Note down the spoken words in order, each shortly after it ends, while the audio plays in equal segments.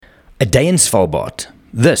A day in Svalbard.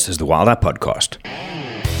 This is the Wild Eye Podcast.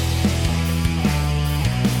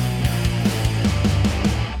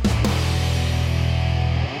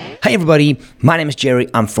 Hey everybody, my name is Gerry,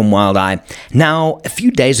 I'm from Wild Eye. Now, a few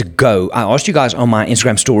days ago, I asked you guys on my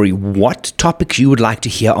Instagram story what topics you would like to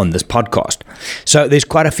hear on this podcast. So there's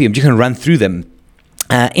quite a few, I'm just going to run through them.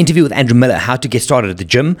 Interview with Andrew Miller, how to get started at the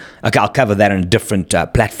gym. Okay, I'll cover that on a different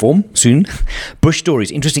platform soon. Bush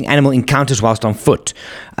stories, interesting animal encounters whilst on foot.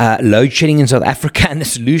 Load shedding in South Africa and the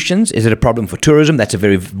solutions. Is it a problem for tourism? That's a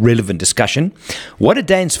very relevant discussion. What a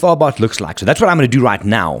day in Svalbard looks like. So that's what I'm going to do right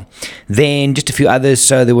now. Then just a few others.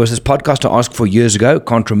 So there was this podcast I asked for years ago.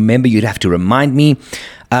 Can't remember. You'd have to remind me.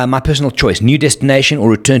 My personal choice, new destination or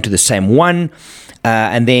return to the same one.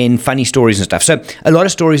 And then funny stories and stuff. So a lot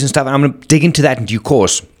of stories and stuff, and I'm going to dig into that in due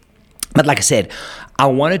course. But like I said, I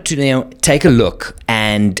wanted to take a look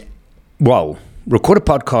and, record a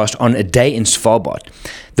podcast on a day in Svalbard.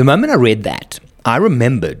 The moment I read that, I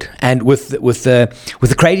remembered, and with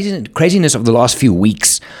the craziness of the last few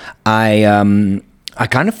weeks, I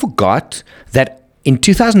kind of forgot that in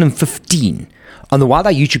 2015, on the Wild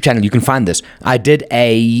Eye YouTube channel, you can find this, I did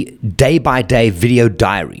a day-by-day video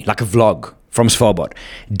diary, like a vlog, from Svalbard.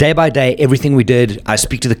 Day by day, everything we did, I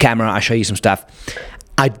speak to the camera, I show you some stuff.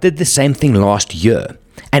 I did the same thing last year.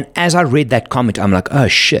 And as I read that comment, I'm like, oh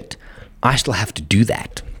shit, I still have to do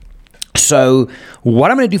that. So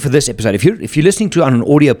what I'm going to do for this episode, if you're listening to it on an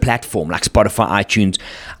audio platform like Spotify, iTunes,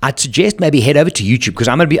 I'd suggest maybe head over to YouTube because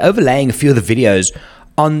I'm going to be overlaying a few of the videos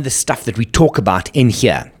on the stuff that we talk about in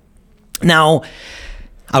here. Now,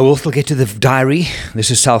 I will still get to the diary. This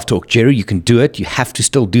is self-talk. Gerry, you can do it. You have to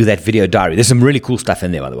still do that video diary. There's some really cool stuff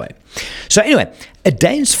in there, by the way. So anyway, a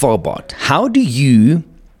day in Svalbard. How do you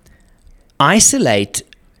isolate,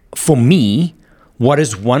 for me, what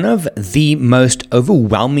is one of the most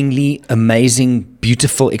overwhelmingly amazing,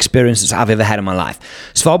 beautiful experiences I've ever had in my life?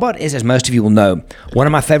 Svalbard is, as most of you will know, one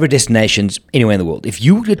of my favorite destinations anywhere in the world. If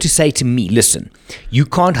you were to say to me, listen, you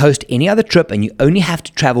can't host any other trip and you only have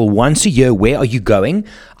to travel once a year, where are you going?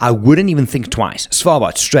 I wouldn't even think twice.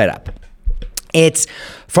 Svalbard, straight up. It's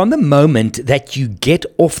from the moment that you get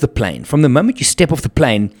off the plane, from the moment you step off the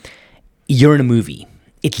plane, you're in a movie.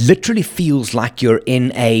 It literally feels like you're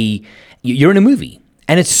in a movie,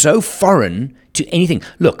 and it's so foreign to anything.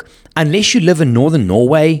 Look, unless you live in northern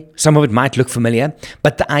Norway, some of it might look familiar,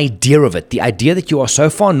 but the idea of it, the idea that you are so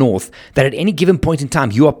far north that at any given point in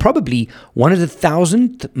time, you are probably one of the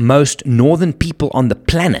 1,000th most northern people on the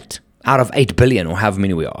planet out of 8 billion or however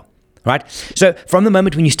many we are, right? So from the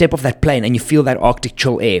moment when you step off that plane and you feel that Arctic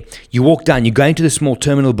chill air, you walk down, you go into the small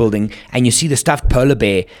terminal building and you see the stuffed polar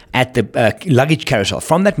bear at the luggage carousel.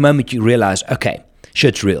 From that moment, you realize, okay,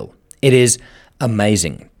 shit's real. It is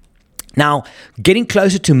amazing. Now, getting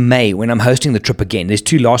closer to May when I'm hosting the trip again, there's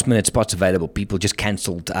 2 last-minute spots available. People just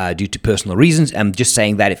cancelled due to personal reasons. I'm just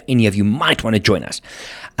saying that if any of you might want to join us.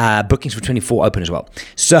 Bookings for 24 open as well.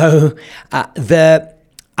 So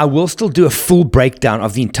I will still do a full breakdown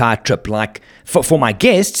of the entire trip, like for my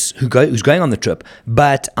guests who's going on the trip,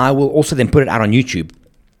 but I will also then put it out on YouTube.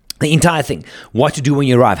 The entire thing, what to do when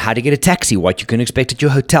you arrive, how to get a taxi, what you can expect at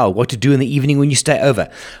your hotel, what to do in the evening when you stay over.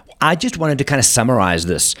 I just wanted to kind of summarize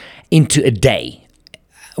this into a day.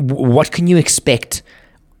 What can you expect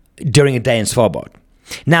during a day in Svalbard?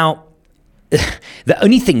 Now, the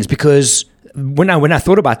only thing is because when I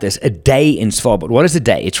thought about this, a day in Svalbard, what is a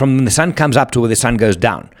day? It's from when the sun comes up to where the sun goes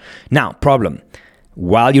down. Now, problem.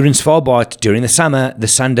 While you're in Svalbard during the summer, the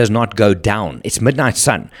sun does not go down. It's midnight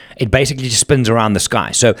sun. It basically just spins around the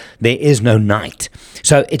sky. So there is no night.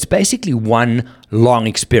 So it's basically one long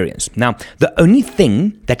experience. Now, the only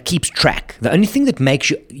thing that keeps track, the only thing that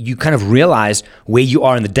makes you kind of realize where you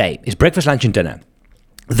are in the day is breakfast, lunch, and dinner.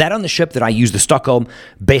 That on the ship that I use, the Stockholm,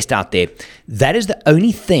 best out there, that is the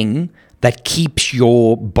only thing that keeps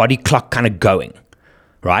your body clock kind of going,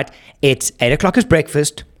 right? It's 8 o'clock is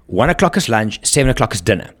breakfast, 1 o'clock is lunch, 7 o'clock is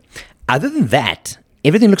dinner. Other than that,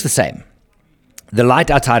 everything looks the same. The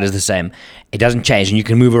light outside is the same. It doesn't change, and you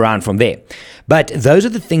can move around from there. But those are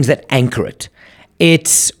the things that anchor it.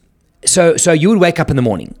 It's so you would wake up in the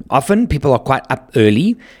morning. Often people are quite up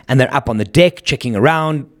early, and they're up on the deck, checking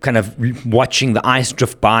around, kind of watching the ice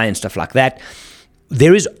drift by and stuff like that.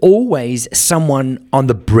 There is always someone on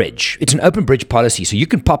the bridge. It's an open bridge policy, so you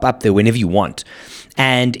can pop up there whenever you want.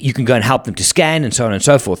 And you can go and help them to scan and so on and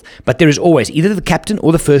so forth. But there is always, either the captain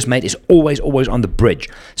or the first mate is always on the bridge.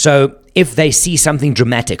 So if they see something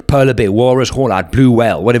dramatic, polar bear, walrus, haul-out, blue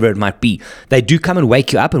whale, whatever it might be, they do come and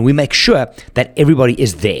wake you up, and we make sure that everybody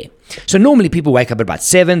is there. So normally people wake up at about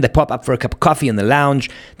 7, they pop up for a cup of coffee in the lounge,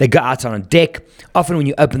 they go out on deck. Often when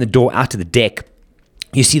you open the door out to the deck,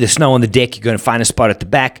 You see the snow on the deck, you go and find a spot at the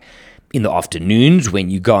back. In the afternoons, when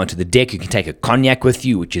you go onto the deck, you can take a cognac with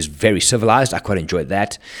you, which is very civilized. I quite enjoyed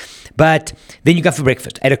that. But then you go for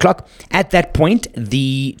breakfast, 8 o'clock. At that point,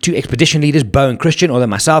 the two expedition leaders, Bo and Christian, or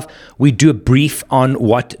myself, we do a brief on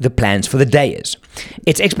what the plans for the day is.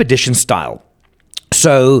 It's expedition style.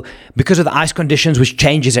 So because of the ice conditions, which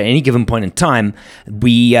changes at any given point in time,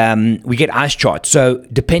 we get ice charts. So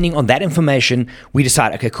depending on that information, we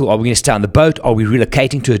decide, okay, cool, are we going to stay on the boat? Are we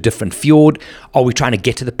relocating to a different fjord? Are we trying to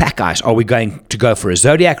get to the pack ice? Are we going to go for a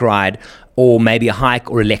Zodiac ride or maybe a hike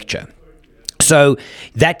or a lecture? So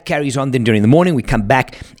that carries on. Then during the morning, we come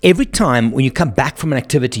back. Every time when you come back from an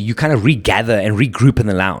activity, you kind of regather and regroup in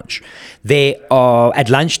the lounge. There are, at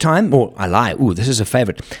lunchtime, or I lie, this is a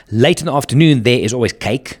favorite. Late in the afternoon, there is always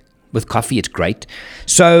cake with coffee. It's great.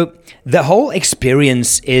 So the whole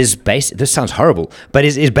experience is this sounds horrible, but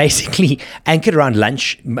is basically anchored around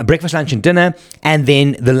lunch, breakfast, lunch, and dinner, and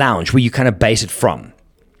then the lounge where you kind of base it from.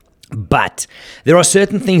 But there are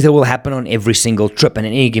certain things that will happen on every single trip and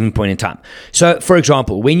at any given point in time. So, for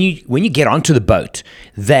example, when you get onto the boat,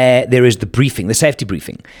 there is the briefing, the safety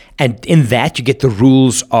briefing. And in that, you get the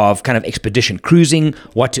rules of kind of expedition cruising,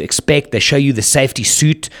 what to expect. They show you the safety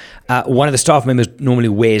suit. One of the staff members normally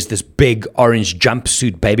wears this big orange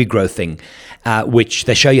jumpsuit baby grow thing, which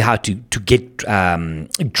they show you how to get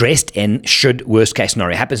dressed in should worst case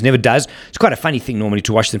scenario happens. Never does. It's quite a funny thing normally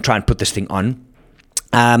to watch them try and put this thing on.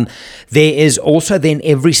 There is also then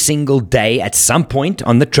every single day at some point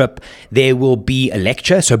on the trip, there will be a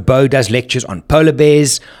lecture. So Bo does lectures on polar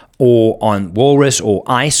bears or on walrus or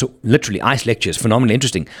ice, or literally ice lectures, phenomenally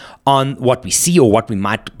interesting, on what we see or what we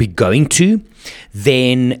might be going to.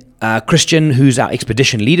 Then Christian, who's our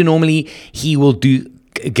expedition leader normally, he will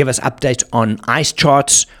give us updates on ice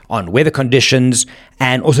charts, on weather conditions,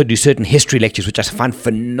 and also do certain history lectures, which I find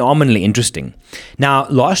phenomenally interesting. Now,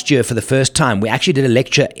 last year, for the first time, we actually did a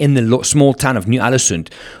lecture in the small town of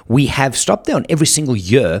New-Alesund. We have stopped there on every single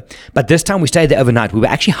year, but this time we stayed there overnight. We were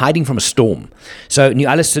actually hiding from a storm. So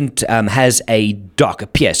New-Alesund has a dock, a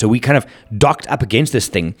pier, so we kind of docked up against this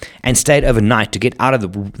thing and stayed overnight to get out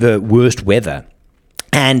of the worst weather.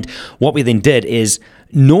 And what we then did is,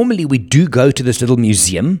 normally we do go to this little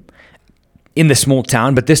museum in the small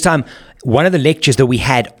town, but this time, one of the lectures that we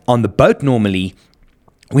had on the boat normally,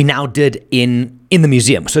 we now did in the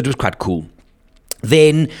museum. So it was quite cool.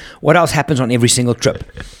 Then what else happens on every single trip?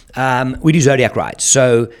 We do Zodiac rides.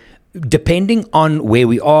 So depending on where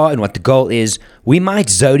we are and what the goal is, we might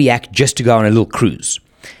Zodiac just to go on a little cruise.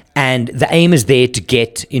 And the aim is there to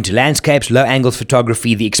get into landscapes, low-angle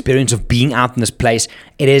photography, the experience of being out in this place.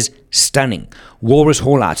 It is stunning. Walrus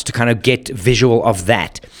haulouts to kind of get visual of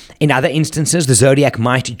that. In other instances, the Zodiac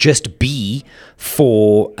might just be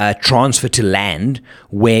for transfer to land,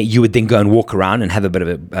 where you would then go and walk around and have a bit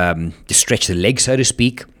of a stretch the legs, so to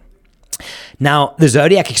speak. Now, the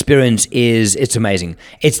Zodiac experience it's amazing.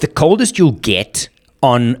 It's the coldest you'll get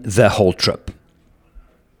on the whole trip.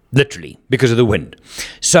 Literally, because of the wind.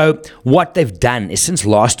 So what they've done is, since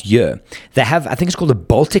last year, they have, I think it's called a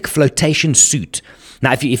Baltic flotation suit.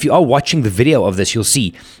 Now, if you are watching the video of this, you'll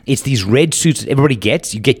see it's these red suits that everybody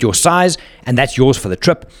gets. You get your size, and that's yours for the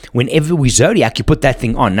trip. Whenever we Zodiac, you put that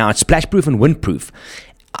thing on. Now, it's splashproof and windproof.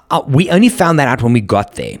 We only found that out when we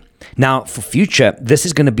got there. Now, for future, this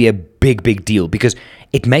is going to be a big, big deal because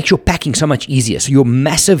it makes your packing so much easier. So your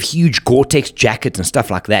massive, huge Gore-Tex jackets and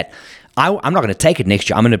stuff like that, I'm not going to take it next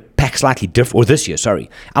year. I'm going to pack slightly different, or this year, sorry.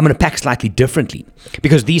 I'm going to pack slightly differently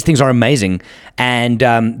because these things are amazing and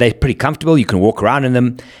they're pretty comfortable. You can walk around in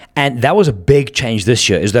them. And that was a big change this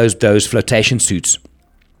year, is those flotation suits.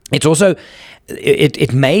 It's also,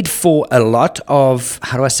 it made for a lot of,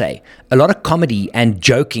 a lot of comedy and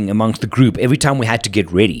joking amongst the group every time we had to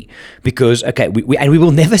get ready. Because, okay, we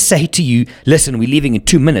will never say to you, listen, we're leaving in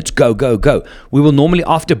 2 minutes, go, go, go. We will normally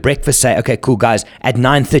after breakfast say, okay, cool, guys, at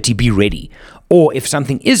 9:30 be ready. Or if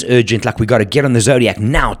something is urgent, like we got to get on the Zodiac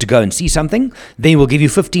now to go and see something, then we'll give you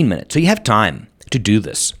 15 minutes. So you have time to do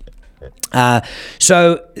this.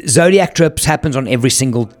 So Zodiac trips happens on every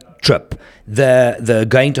single trip. The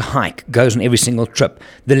going to hike goes on every single trip.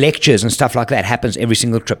 The lectures and stuff like that happens every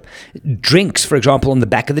single trip. Drinks, for example, on the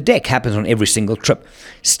back of the deck happens on every single trip.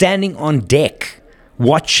 Standing on deck,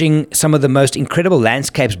 watching some of the most incredible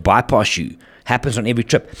landscapes bypass you happens on every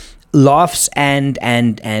trip. Laughs and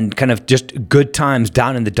kind of just good times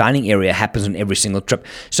down in the dining area happens on every single trip.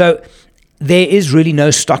 So there is really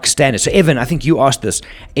no stock standard. So Evan, I think you asked this.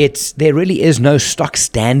 There really is no stock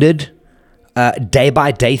standard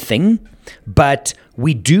day-by-day thing, but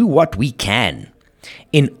we do what we can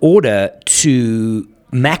in order to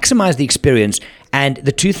maximize the experience And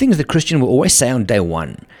the two things that Christian will always say on day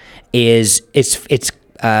one is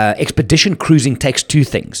expedition cruising takes two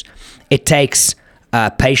things. It takes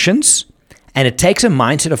patience, and it takes a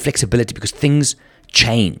mindset of flexibility because things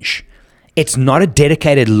change. It's not a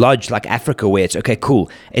dedicated lodge like Africa where it's, okay, cool,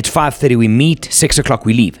 it's 5:30, we meet, 6 o'clock,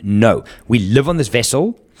 we leave. No, we live on this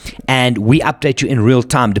vessel, and we update you in real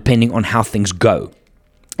time depending on how things go.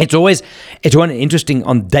 It's one interesting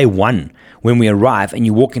on day one when we arrive and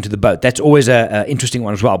you walk into the boat. That's always a interesting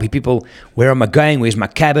one as well. People, where am I going? Where's my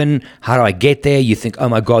cabin? How do I get there? You think, oh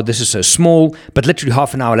my God, this is so small. But literally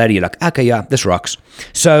half an hour later, you're like, okay, yeah, this rocks.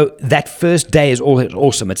 So that first day is always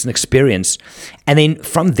awesome. It's an experience. And then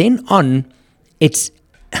from then on,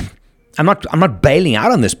 I'm not bailing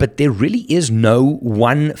out on this, but there really is no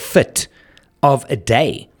one fit of a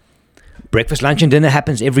day. Breakfast, lunch, and dinner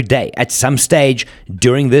happens every day. At some stage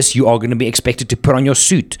during this, you are going to be expected to put on your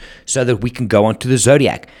suit so that we can go onto the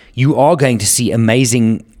Zodiac. You are going to see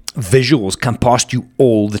amazing visuals come past you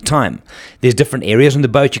all the time. There's different areas on the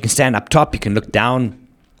boat. You can stand up top. You can look down.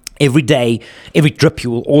 Every day, every trip,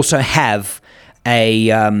 you will also have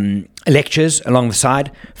lectures along the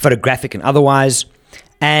side, photographic and otherwise.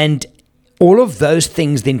 And all of those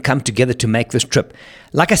things then come together to make this trip.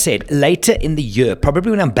 Like I said, later in the year,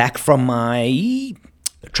 probably when I'm back from my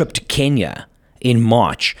trip to Kenya in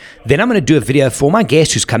March, then I'm going to do a video for my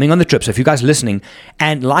guest who's coming on the trip. So if you guys are listening,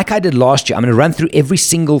 and like I did last year, I'm going to run through every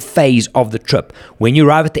single phase of the trip. When you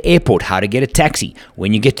arrive at the airport, how to get a taxi.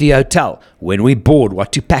 When you get to the hotel, when we board,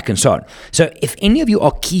 what to pack, and so on. So if any of you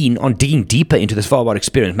are keen on digging deeper into the Svalbard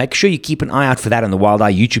experience, make sure you keep an eye out for that on the Wild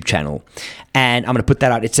Eye YouTube channel. And I'm going to put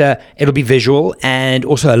that out. It'll be visual and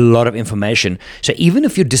also a lot of information. So even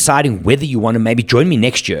if you're deciding whether you want to maybe join me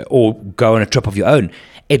next year or go on a trip of your own,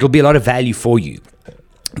 it'll be a lot of value for you.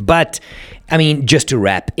 But, I mean, just to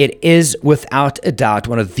wrap, it is without a doubt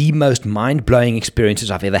one of the most mind-blowing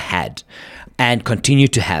experiences I've ever had and continue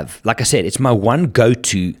to have. Like I said, it's my one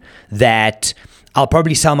go-to that I'll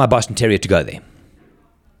probably sell my Boston Terrier to go there.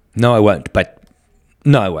 No, I won't, but...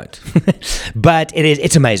 No, I won't. But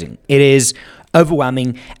it's amazing. It is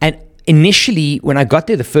overwhelming. And initially, when I got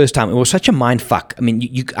there the first time, it was such a mind fuck. I mean,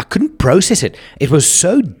 I couldn't process it. It was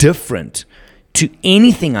so different to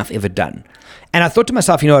anything I've ever done. And I thought to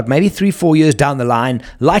myself, you know what, maybe 3-4 years down the line,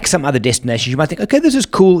 like some other destinations, you might think, okay, this is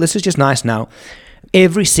cool. This is just nice now.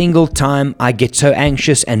 Every single time I get so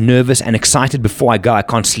anxious and nervous and excited before I go, I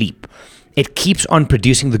can't sleep. It keeps on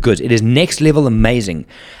producing the goods. It is next level amazing.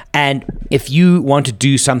 And if you want to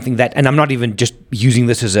do something that, and I'm not even just using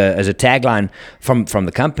this as a tagline from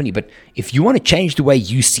the company, but if you want to change the way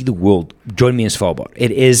you see the world, join me in Svalbard.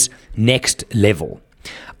 It is next level.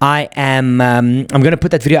 I'm going to put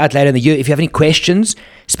that video out later in the year. If you have any questions,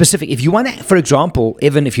 specific, if you want to, for example,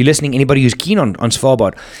 Evan, if you're listening, anybody who's keen on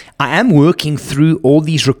Svalbard, I am working through all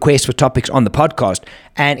these requests for topics on the podcast.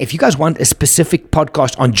 And if you guys want a specific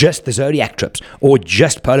podcast on just the Zodiac trips or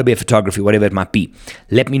just polar bear photography, whatever it might be,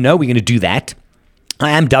 let me know. We're going to do that. I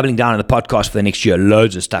am doubling down on the podcast for the next year.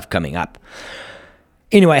 Loads of stuff coming up.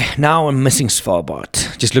 Anyway, now I'm missing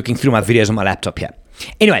Svalbard. Just looking through my videos on my laptop here.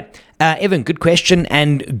 Anyway, Evan, good question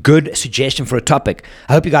and good suggestion for a topic.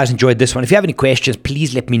 I hope you guys enjoyed this one. If you have any questions,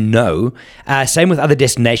 please let me know. Same with other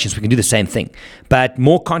destinations. We can do the same thing. But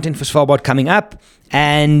more content for Svalbard coming up.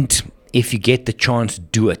 And if you get the chance,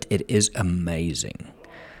 do it. It is amazing.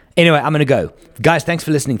 Anyway, I'm going to go. Guys, thanks for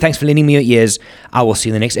listening. Thanks for lending me your ears. I will see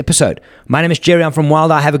you in the next episode. My name is Gerry. I'm from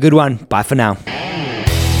Wild Eye. Have a good one. Bye for now.